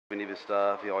Any of his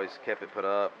stuff, he always kept it put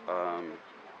up.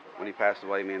 When he passed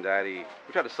away, me and Daddy,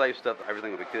 we tried to save stuff,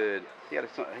 everything that we could. He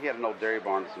had an old dairy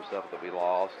barn and some stuff that we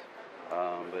lost,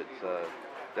 but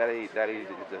Daddy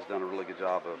has done a really good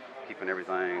job of keeping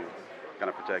everything kind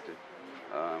of protected.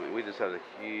 And we just had a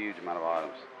huge amount of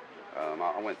items.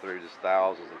 I went through just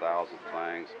thousands and thousands of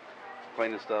things,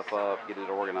 cleaning stuff up, getting it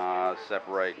organized,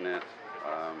 separating it.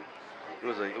 Um, it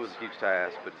was a huge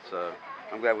task, but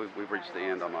I'm glad we've reached the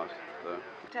end almost. So.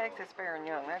 Texas fair and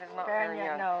young. That is not Fair fair and and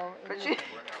young. no, But it she, isn't.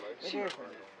 It isn't.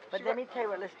 But she let me tell you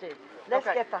what let's do. Let's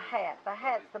Okay. get the hat. The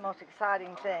hat's the most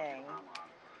exciting thing.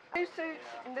 two suits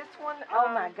and this one. Oh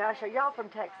my gosh, are y'all from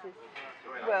Texas?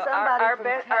 Well, Somebody our from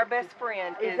our Texas. best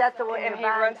friend Is that the one and you're he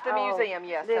buying? runs the Oh, museum.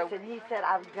 Yes. Listen, he said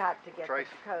I've got to get Tracy.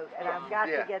 the coat and I've got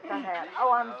Yeah. to get the hat.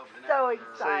 Oh, I'm so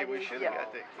excited. See, we should Yeah.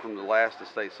 have got that. From the last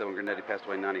estate sale when Granddaddy passed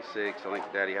away in '96, I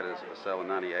think Daddy had a sale in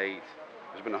 '98.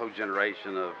 There's been a whole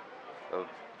generation of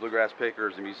bluegrass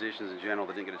pickers and musicians in general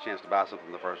that didn't get a chance to buy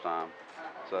something the first time.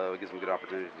 So it gives them a good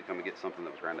opportunity to come and get something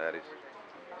that was Granddaddy's.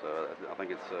 So I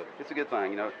think it's a good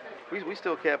thing. You know, we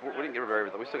still kept, we didn't get rid of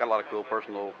everything. We still got a lot of cool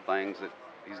personal things that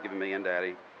he's given me and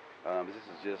Daddy. This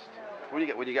is just when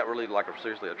you got really like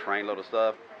seriously a trainload of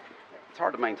stuff, it's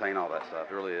hard to maintain all that stuff.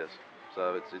 It really is.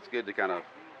 So it's good to kind of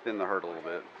thin the herd a little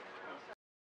bit.